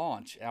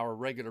relaunch our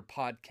regular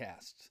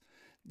podcasts.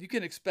 You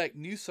can expect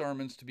new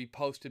sermons to be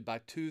posted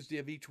by Tuesday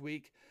of each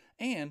week,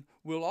 and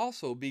we'll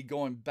also be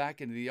going back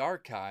into the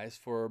archives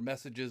for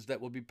messages that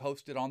will be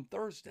posted on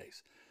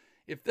Thursdays.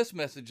 If this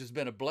message has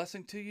been a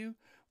blessing to you,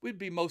 we'd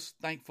be most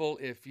thankful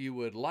if you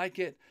would like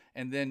it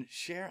and then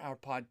share our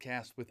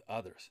podcast with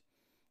others.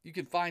 You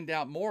can find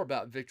out more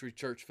about Victory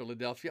Church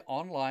Philadelphia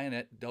online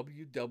at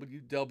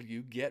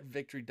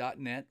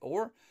www.getvictory.net,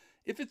 or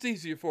if it's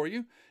easier for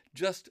you,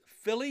 just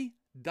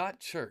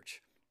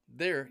philly.church.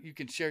 There, you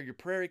can share your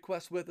prayer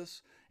requests with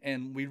us,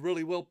 and we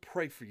really will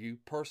pray for you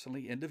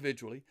personally,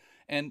 individually.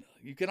 And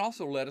you can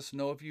also let us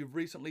know if you've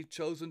recently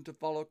chosen to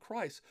follow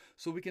Christ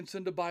so we can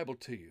send a Bible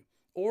to you.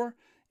 Or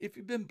if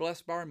you've been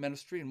blessed by our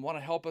ministry and want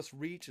to help us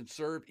reach and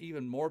serve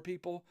even more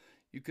people,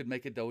 you could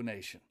make a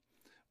donation.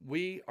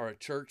 We are a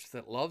church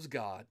that loves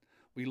God.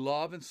 We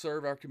love and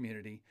serve our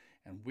community,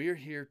 and we're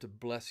here to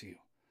bless you.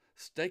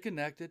 Stay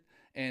connected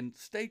and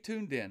stay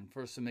tuned in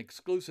for some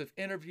exclusive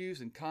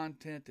interviews and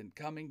content in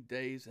coming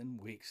days and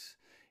weeks.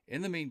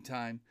 In the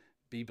meantime,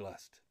 be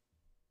blessed.